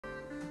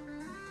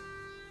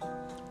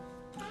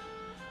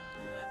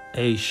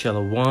Hey,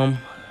 Shalom,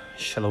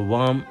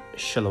 Shalom,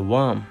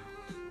 Shalom.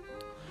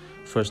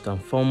 First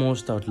and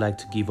foremost, I would like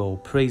to give all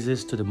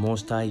praises to the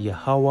Most High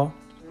Yahweh,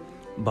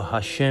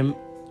 Bahashem,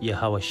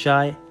 Yahweh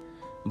Shai,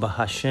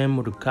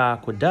 Bahashem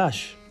Ruka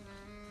Kodash.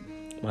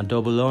 My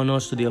double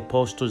honors to the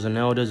apostles and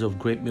elders of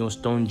Great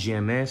Millstone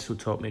GMS who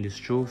taught me this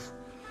truth,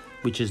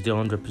 which is the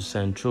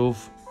 100%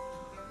 truth.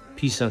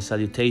 Peace and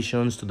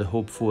salutations to the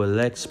hopeful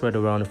elect spread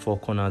around the four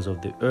corners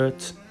of the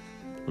earth,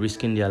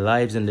 risking their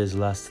lives in these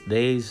last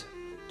days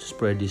to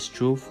spread this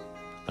truth,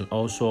 and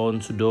also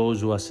unto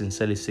those who are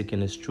sincerely seeking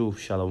this truth.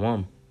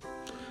 Shalom.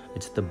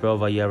 It's the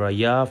brother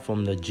Yaraya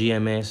from the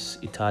GMS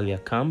Italia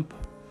camp,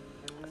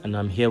 and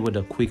I'm here with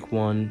a quick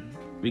one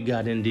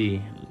regarding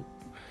the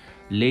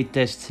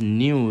latest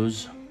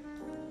news.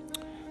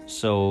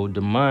 So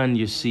the man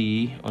you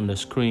see on the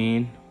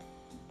screen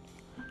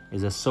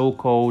is a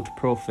so-called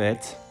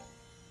prophet,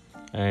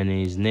 and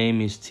his name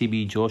is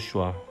TB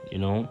Joshua.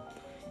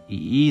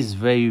 He is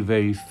very,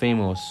 very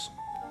famous,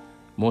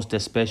 most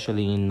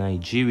especially in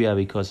Nigeria,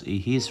 because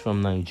he is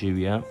from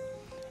Nigeria,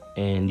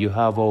 and you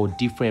have all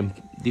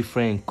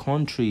different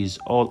countries,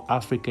 all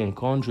African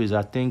countries.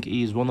 I think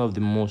he is one of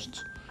the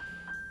most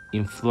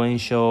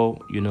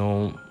influential,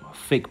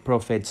 fake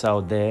prophets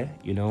out there,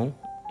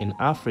 in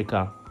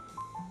Africa.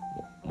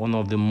 One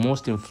of the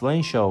most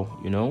influential,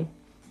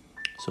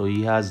 So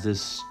he has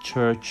this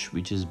church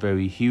which is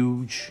very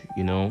huge,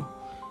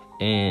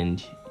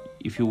 and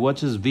if you watch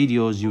his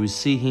videos, you will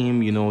see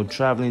him,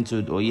 traveling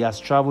he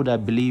has traveled, I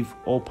believe,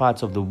 all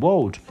parts of the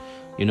world.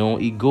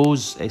 He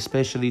goes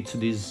especially to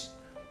these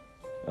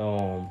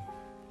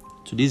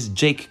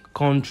Jake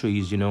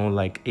countries,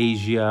 like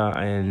Asia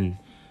and,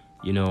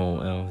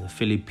 the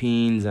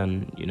Philippines,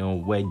 and,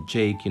 where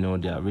Jake,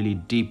 they are really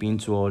deep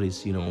into all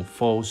this,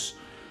 false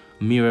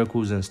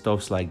miracles and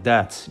stuffs like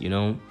that,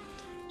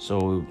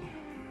 So,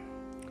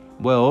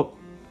 well,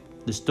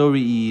 the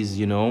story is,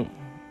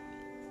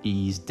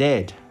 he's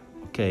dead.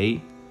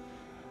 Okay,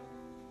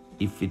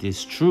 if it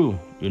is true,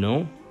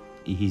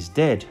 he is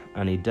dead,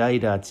 and he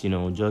died at,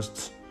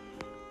 just,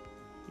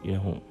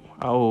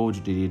 how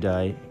old did he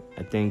die?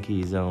 I think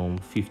he's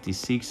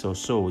 56 or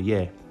so.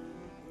 Yeah,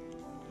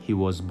 he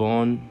was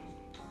born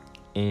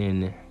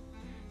in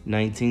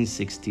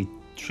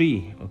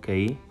 1963.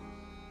 Okay,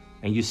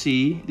 and you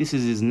see, this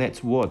is his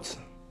net worth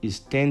is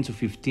 10 to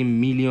 15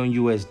 million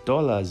US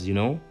dollars.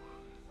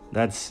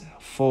 That's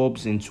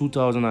Forbes in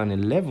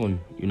 2011.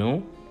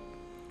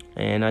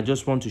 And I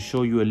just want to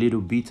show you a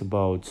little bit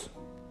about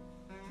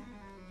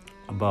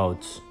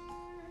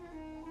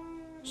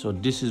so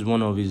this is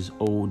one of his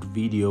old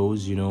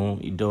videos.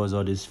 He does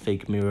all these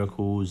fake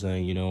miracles,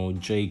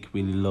 and Jake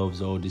really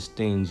loves all these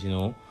things,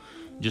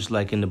 just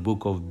like in the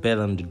book of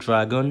Bel and the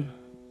Dragon,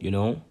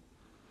 the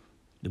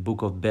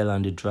book of Bel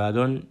and the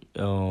Dragon,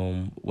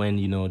 when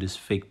this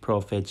fake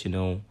prophets,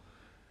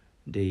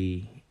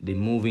 they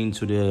move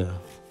into the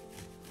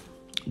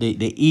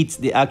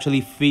they actually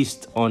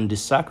feast on the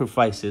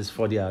sacrifices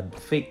for their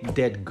fake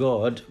dead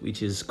god,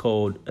 which is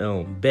called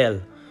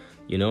Bel,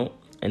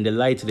 and they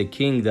lie to the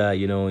king that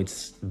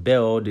it's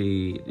Bel,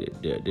 the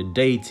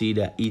deity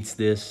that eats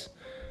these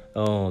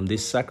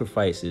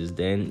sacrifices.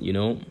 Then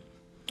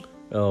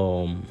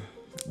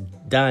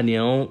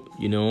Daniel,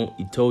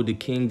 he told the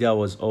king that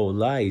was all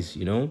lies.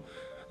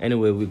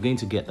 Anyway, we're going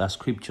to get that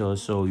scripture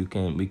so we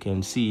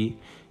can see.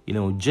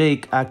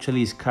 Jake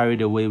actually is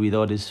carried away with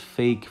all these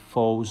fake,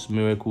 false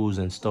miracles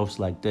and stuffs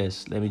like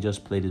this. Let me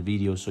just play the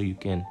video so you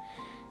can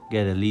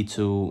get a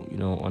little,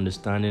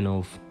 understanding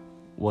of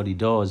what he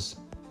does.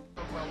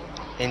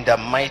 In the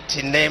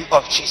mighty name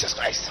of Jesus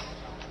Christ.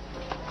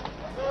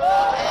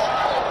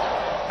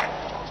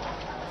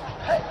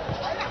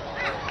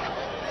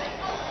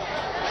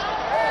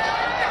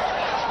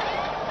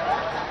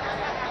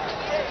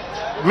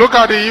 Look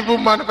at the evil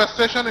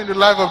manifestation in the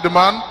life of the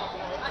man.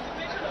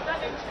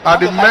 At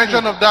the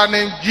mention of that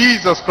name,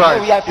 Jesus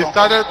Christ, he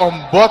started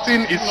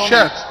unbuttoning his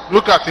shirt.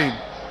 Look at him.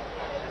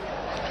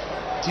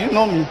 Do you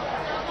know me?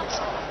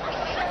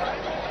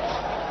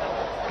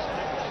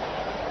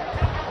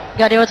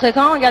 Regardez votre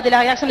écran, regardez la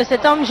réaction de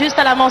cet homme juste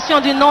à la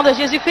mention du nom de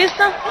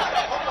Jésus-Christ.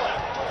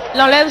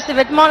 Il enlève ses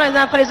vêtements les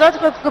uns après les autres,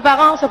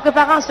 se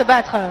préparant à se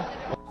battre.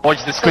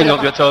 Watch the screen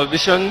of your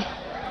television.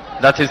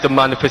 That is the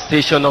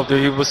manifestation of the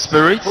evil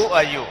spirit. Who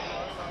are you?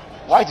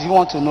 Why do you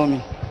want to know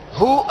me?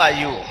 Who are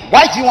you?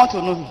 Why do you want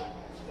to know me?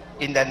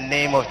 In the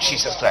name of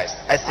Jesus Christ.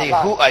 I say,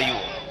 who are you?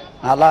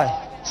 I lie.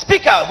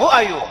 Speak out. Who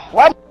are you?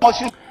 Why must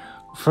you?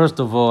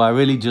 First of all, I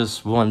really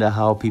just wonder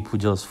how people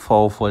just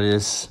fall for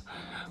this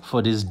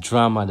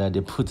drama that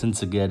they're putting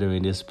together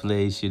in this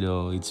place.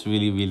 It's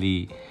really,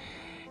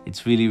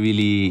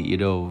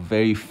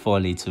 very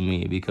funny to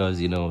me,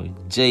 because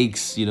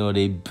Jakes,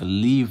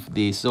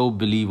 they so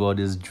believe all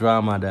this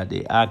drama that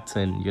they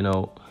acting,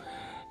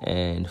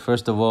 and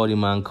first of all, the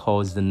man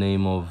calls the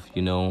name of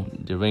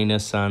the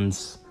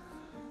Renaissance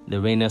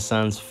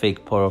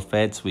fake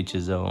prophet, which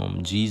is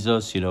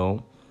Jesus,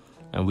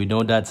 and we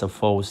know that's a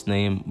false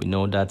name. We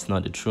know that's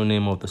not the true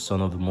name of the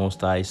Son of the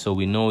Most High, so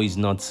we know he's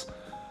not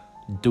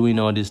doing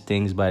all these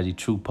things by the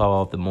true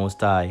power of the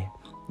Most High,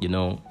 you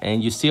know.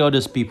 And you see all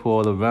those people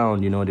all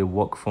around, you know, they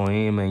work for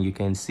him, and you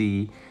can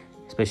see,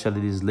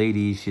 especially this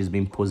lady, she's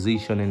been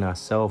positioning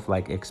herself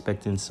like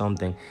expecting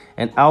something.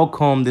 And how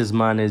come this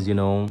man is, you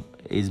know,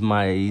 he's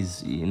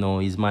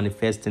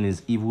manifesting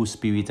his evil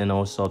spirit and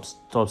all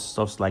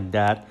stuff like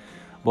that,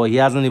 but he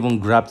hasn't even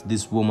grabbed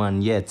this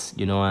woman yet,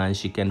 you know, and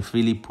she can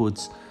freely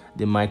put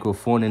the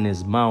microphone in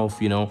his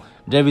mouth, you know.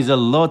 There is a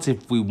lot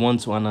if we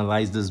want to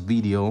analyze this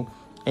video,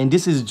 and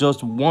this is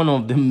just one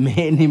of the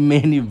many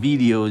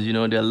videos, you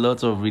know. There are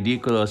lots of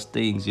ridiculous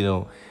things, you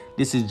know.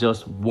 This is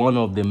just one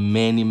of the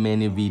many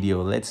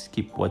videos. Let's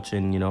keep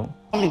watching, you know.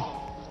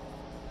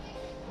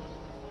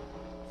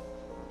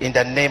 In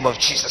the name of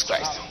Jesus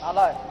Christ.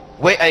 Allah.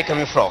 Where are you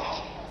coming from?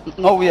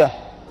 Nowhere.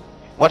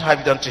 What have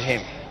you done to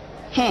him?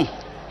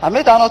 I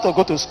make her not to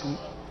go to school.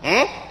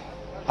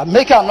 I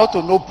make her not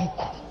to know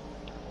book.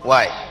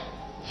 Why?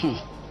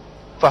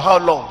 For how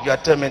long you are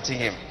tormenting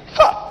him?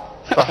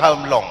 For how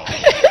long?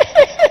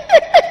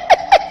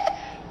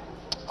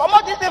 Come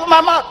on, this is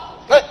my mouth.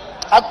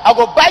 I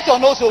go bite your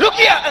nose. Look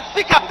here and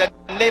speak up in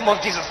the name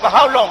of Jesus. For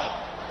how long?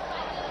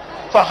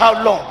 For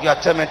how long you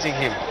are tormenting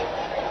him?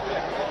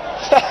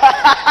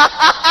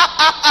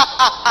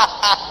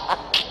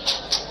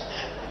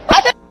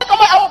 I said, come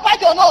on, I will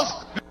bite your nose.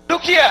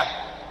 Look here.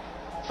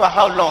 For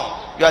how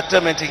long you are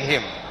tormenting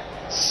him?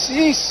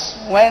 Since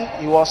when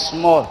he was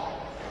small.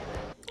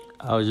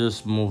 I'll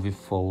just move it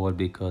forward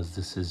because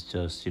this is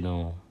just, you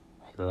know,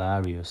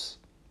 hilarious.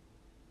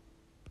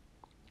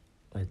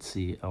 Let's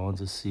see. I want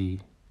to see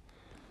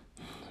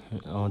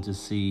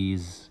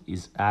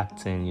his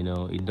acting, you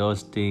know. He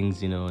does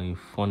things, you know, in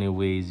funny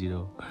ways, you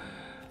know.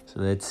 So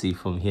let's see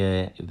from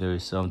here if there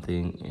is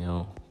something, you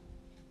know.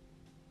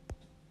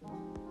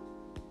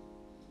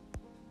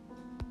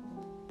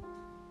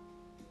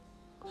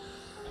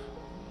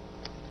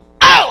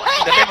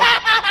 In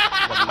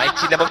the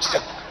mighty name of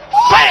Jesus.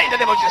 Fire in the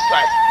name of Jesus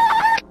Christ.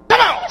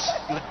 Come out,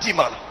 you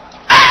demon.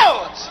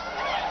 Out!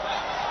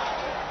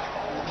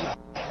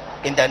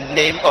 In the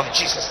name of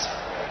Jesus.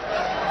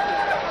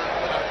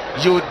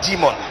 You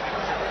demon.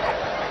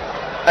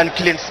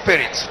 Unclean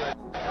spirit.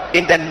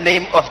 In the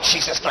name of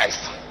Jesus Christ.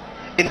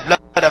 In the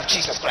blood of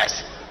Jesus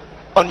Christ.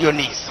 On your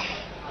knees.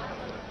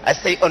 I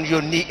say on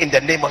your knee in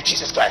the name of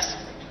Jesus Christ.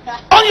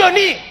 On your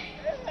knee.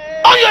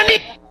 On your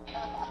knee.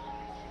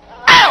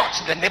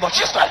 Out in the name of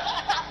Jesus Christ.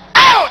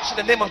 Out in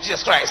the name of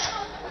Jesus Christ.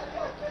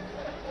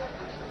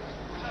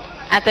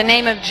 At the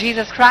name of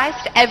Jesus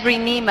Christ, every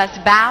knee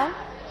must bow.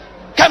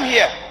 Come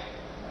here,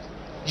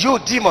 you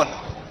demon.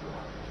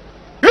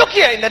 Look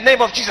here in the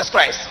name of Jesus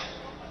Christ.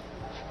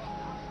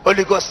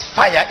 Holy Ghost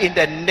fire in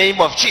the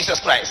name of Jesus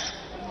Christ.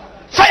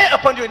 Fire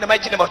upon you in the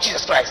mighty name of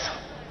Jesus Christ.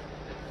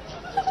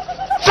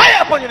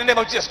 Fire upon you in the name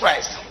of Jesus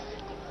Christ.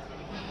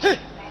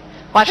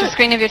 Watch the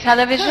screen of your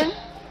television.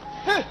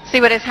 See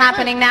what is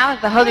happening now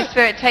as the Holy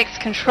Spirit takes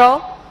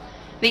control.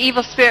 The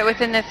evil spirit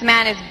within this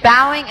man is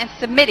bowing and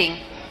submitting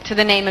to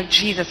the name of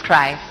Jesus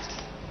Christ.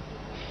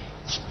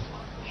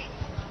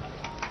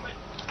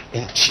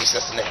 In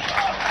Jesus' name.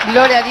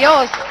 Gloria a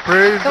Dios.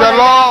 Praise Toda the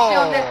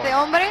la Lord. de este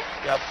hombre,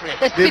 You are free. de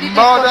The espíritus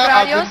mother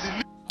has contrarios.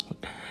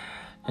 been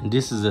And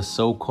this is a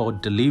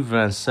so-called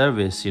deliverance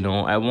service, you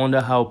know. I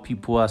wonder how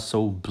people are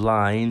so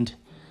blind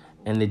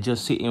and they're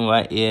just sitting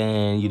right here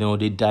and, you know,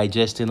 they're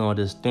digesting all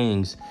these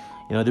things.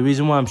 You know, the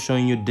reason why I'm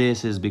showing you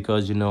this is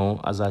because, you know,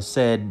 as I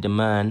said, the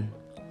man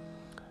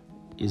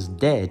is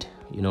dead.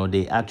 You know,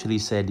 they actually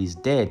said he's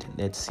dead.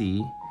 Let's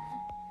see.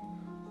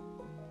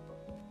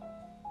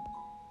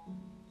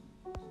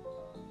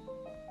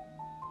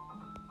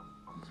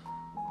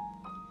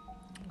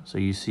 So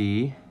you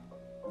see,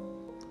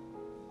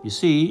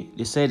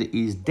 they said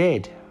he's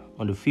dead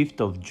on the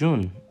 5th of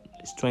June.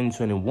 It's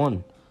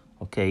 2021.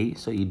 Okay,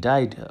 so he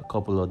died a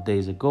couple of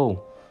days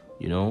ago,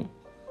 you know.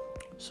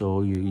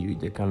 So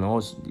they can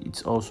also,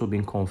 it's also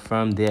been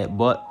confirmed there.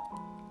 But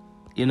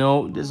you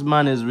know, this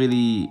man is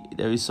really,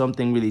 there is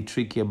something really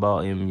tricky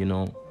about him, you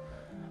know.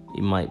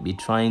 He might be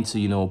trying to,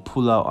 you know,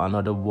 pull out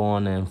another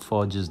one and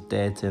forge his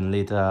death, and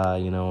later,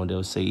 you know, they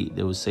will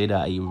say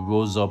that he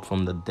rose up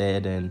from the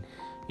dead and,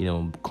 you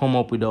know, come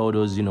up with all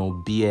those, you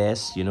know,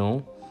 BS, you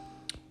know.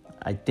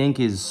 I think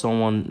he's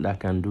someone that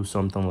can do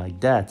something like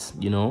that,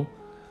 you know.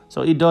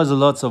 So he does a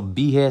lot of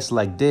BS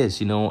like this,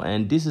 you know,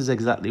 and this is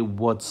exactly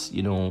what,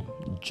 you know,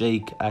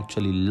 Jake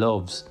actually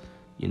loves.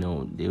 You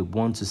know, they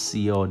want to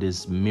see all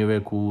these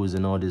miracles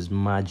and all this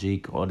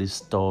magic, all these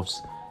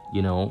stuffs,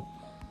 you know.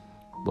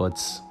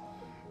 But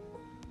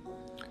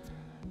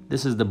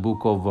this is the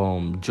book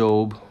of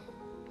Job.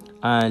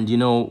 And, you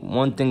know,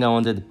 one thing I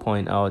wanted to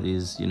point out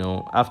is, you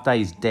know, after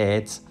his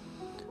death,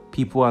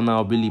 people are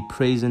now really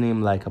praising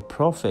him like a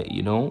prophet,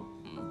 you know.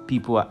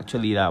 People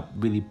actually are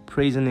really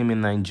praising him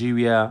in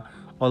Nigeria,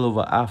 all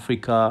over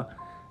Africa.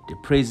 They're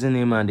praising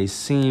him and they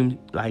seem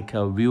like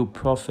a real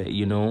prophet,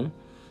 you know.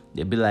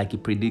 They'll be like, he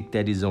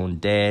predicted his own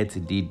death, he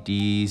did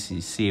this,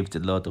 he saved a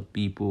lot of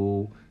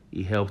people,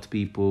 he helped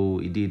people,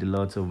 he did a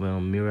lot of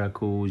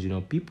miracles, you know.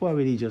 People are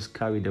really just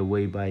carried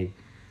away by,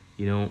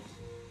 you know,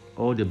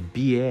 all the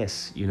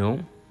BS, you know.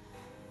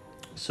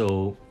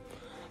 So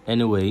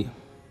anyway,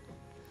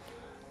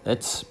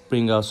 let's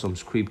bring out some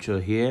scripture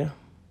here.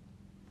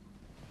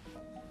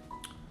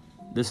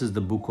 This is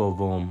the book of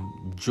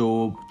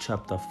Job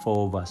chapter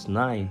 4 verse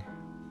 9.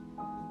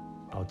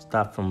 I'll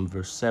start from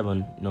verse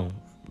 7. No,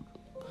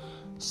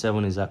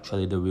 7 is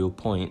actually the real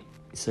point.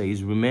 It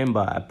says, remember,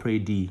 I pray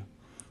thee,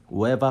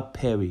 whoever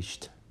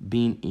perished,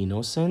 being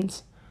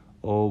innocent,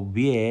 or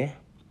where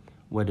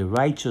were the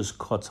righteous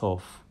cut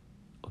off?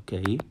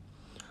 Okay,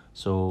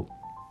 so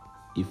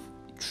if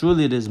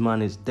truly this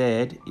man is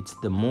dead, it's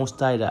the Most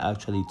High that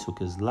actually took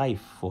his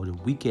life for the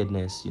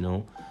wickedness, you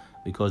know,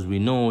 because we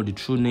know the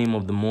true name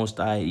of the Most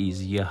High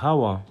is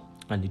Yahweh,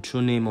 and the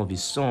true name of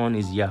his son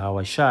is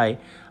Yahweh Shai,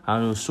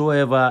 and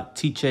whosoever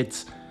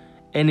teacheth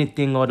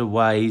anything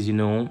otherwise, you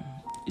know,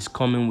 is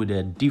coming with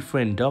a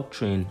different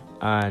doctrine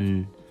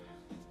and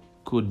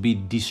could be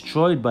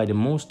destroyed by the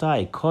Most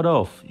High, cut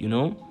off, you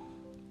know.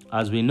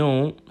 As we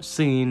know,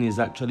 sin is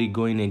actually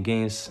going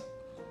against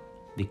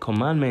the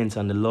commandments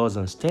and the laws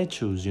and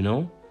statutes, you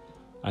know,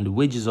 and the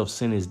wages of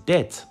sin is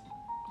death.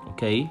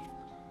 Okay,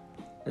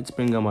 let's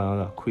bring up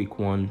another quick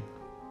one.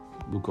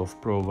 Book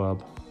of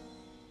Proverbs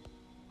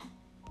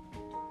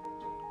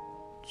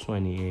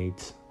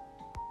 28.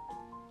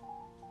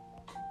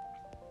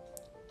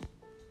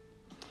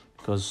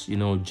 Because, you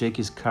know, Jake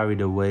is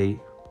carried away.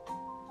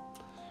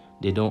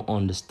 They don't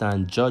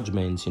understand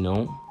judgment, you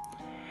know.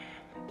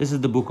 This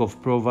is the book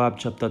of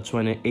Proverbs chapter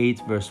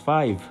 28 verse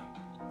 5.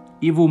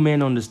 Evil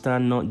men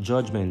understand not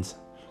judgment,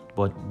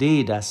 but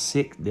they that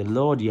seek the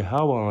Lord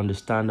Yahweh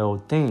understand all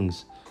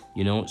things.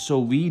 You know, so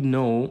we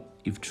know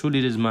if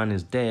truly this man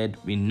is dead,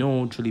 we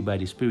know truly by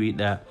the Spirit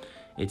that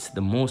it's the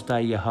Most High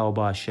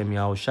Yahweh Hashem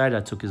Yahweh Shai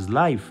that took his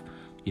life,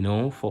 you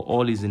know, for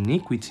all his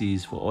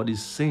iniquities, for all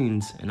his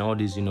sins, and all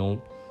these, you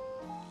know,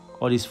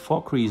 all this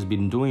fuckery he's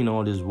been doing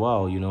all this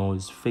while, you know,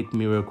 his fake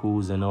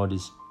miracles and all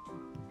this,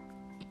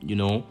 you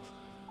know.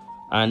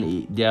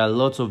 And there are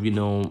lots of, you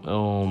know,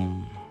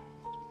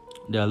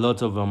 there are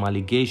lots of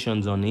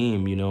allegations on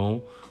him, you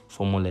know,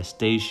 for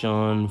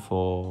molestation,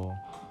 for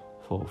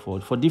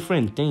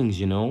different things,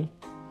 you know.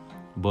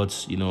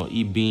 But, you know,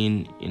 he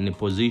being in a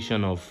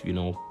position of, you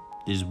know,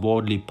 this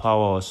worldly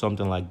power or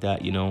something like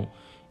that, you know,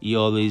 he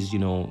always, you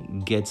know,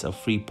 gets a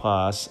free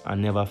pass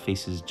and never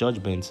faces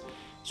judgment.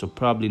 So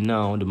probably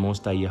now the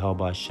Most High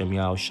Yahweh Hashem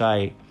Yahweh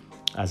Shai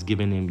has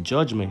given him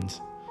judgment.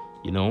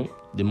 You know,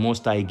 the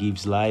Most High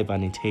gives life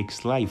and it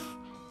takes life.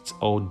 It's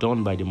all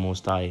done by the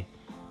Most High.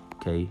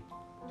 Okay,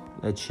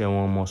 let's share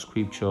one more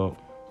scripture.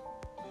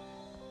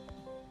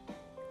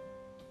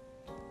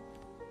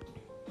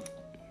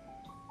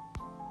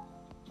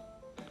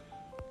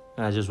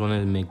 I just wanted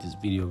to make this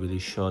video really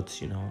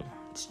short, you know.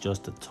 It's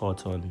just a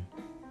thought on.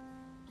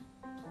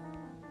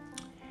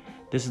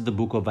 This is the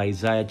book of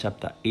Isaiah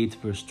chapter 8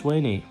 verse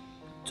 20.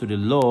 To the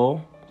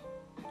law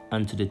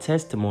and to the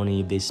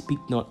testimony, if they speak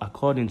not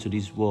according to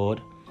this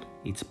word,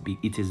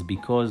 it is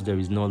because there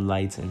is no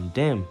light in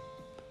them.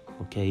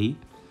 Okay,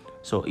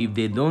 so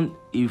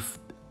if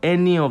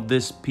any of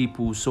these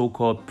people,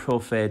 so-called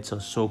prophets or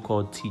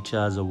so-called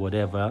teachers or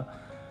whatever,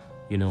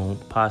 you know,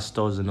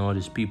 pastors and all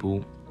these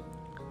people,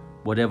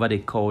 whatever they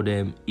call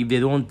them, if they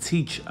don't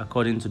teach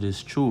according to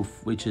this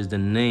truth, which is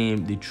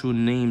the true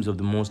names of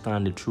the Most High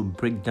and the true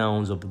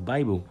breakdowns of the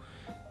Bible,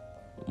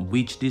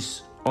 which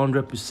these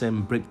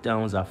 100%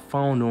 breakdowns are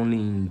found only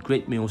in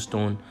Great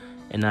Millstone,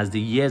 and as the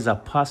years are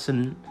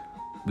passing,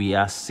 we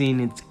are seeing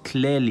it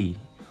clearly,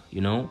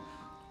 you know.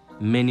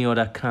 Many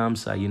other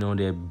camps are, you know,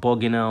 they're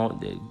bugging out,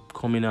 they're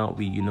coming out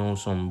with, you know,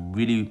 some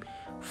really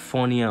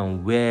funny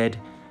and weird,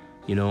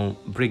 you know,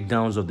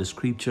 breakdowns of the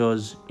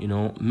scriptures. You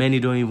know, many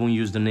don't even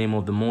use the name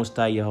of the Most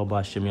High Yahweh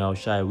Hashem Yahweh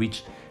Shai,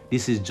 which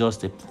this is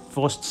just a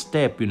first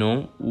step, you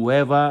know.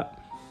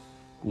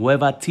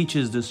 Whoever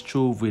teaches this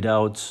truth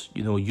without,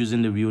 you know,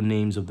 using the real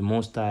names of the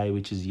Most High,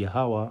 which is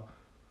Yahweh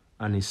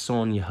and his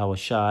son Yahweh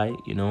Shai,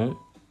 you know,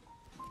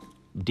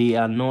 they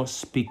are not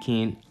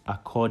speaking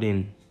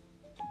according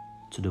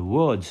to the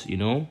words, you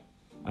know,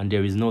 and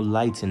there is no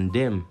light in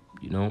them,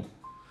 you know.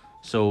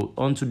 So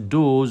unto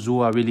those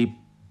who are really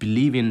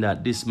believing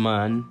that this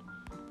man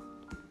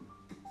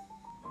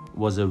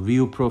was a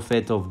real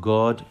prophet of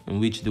God, in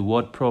which the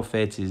word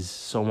prophet is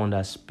someone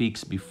that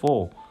speaks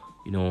before,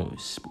 you know,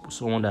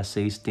 someone that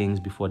says things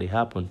before they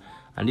happen.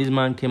 And this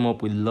man came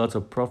up with lots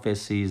of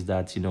prophecies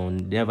that, you know,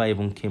 never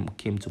even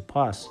came to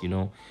pass, you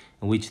know,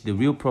 in which the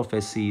real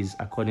prophecies,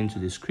 according to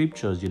the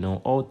scriptures, you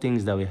know, all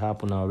things that will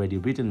happen are already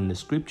written in the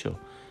scripture,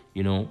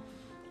 you know.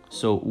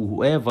 So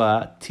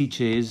whoever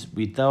teaches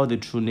without the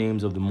true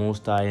names of the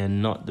Most High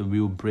and not the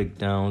real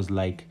breakdowns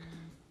like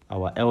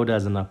our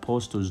elders and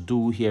apostles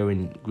do here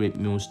in Great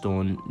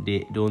Millstone,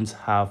 they don't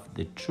have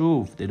the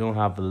truth. They don't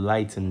have the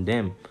light in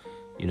them,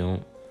 you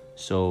know.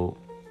 So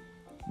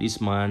this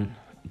man,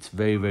 it's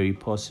very, very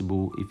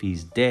possible if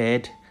he's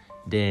dead,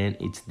 then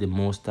it's the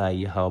Most High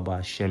Yahweh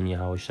Hashem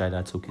Yahweh Shai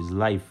that took his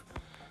life.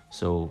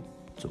 So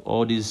to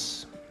all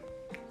these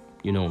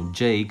you know,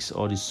 Jakes,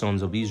 all these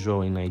sons of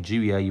Israel in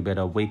Nigeria, you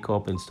better wake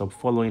up and stop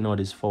following all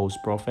these false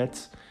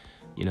prophets.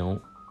 You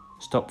know,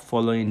 stop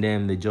following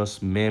them. They're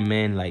just mere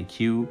men like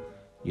you,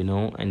 you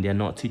know, and they're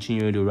not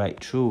teaching you the right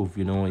truth.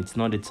 You know, it's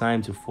not the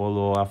time to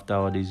follow after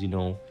all these, you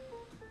know,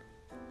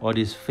 all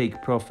these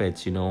fake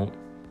prophets, you know.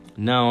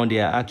 Now they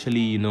are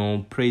actually, you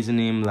know, praising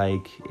him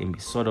like a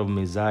sort of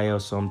Messiah or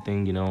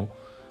something, you know.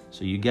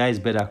 So you guys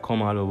better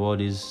come out of all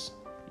this,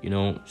 you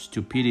know,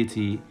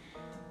 stupidity,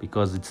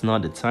 because it's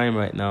not the time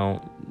right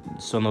now.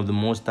 Son of the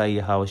Most High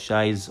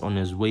Yahushua is on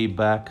his way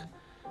back,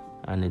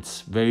 and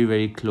it's very,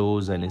 very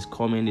close, and it's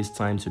coming this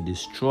time to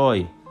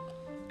destroy.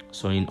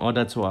 So in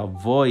order to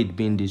avoid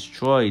being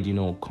destroyed, you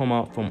know, come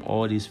out from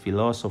all these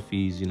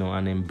philosophies, you know,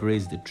 and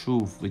embrace the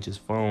truth, which is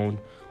found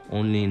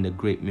only in the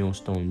Great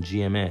Millstone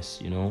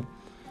GMS, you know.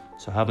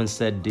 So having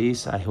said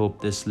this, I hope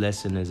this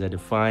lesson is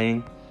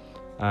edifying,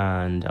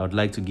 and I would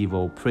like to give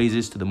all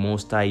praises to the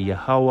Most High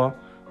Yahweh,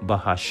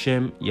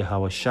 Bahashem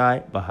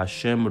Yahushai,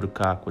 Bahashem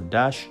Ruka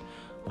Kodash.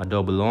 My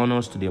double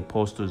honors to the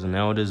apostles and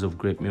elders of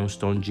Great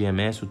Millstone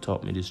GMS who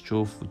taught me this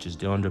truth, which is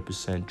the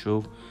 100%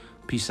 truth.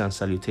 Peace and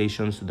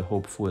salutations to the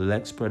hopeful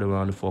elect spread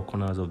around the four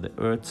corners of the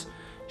earth.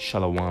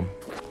 Shalom.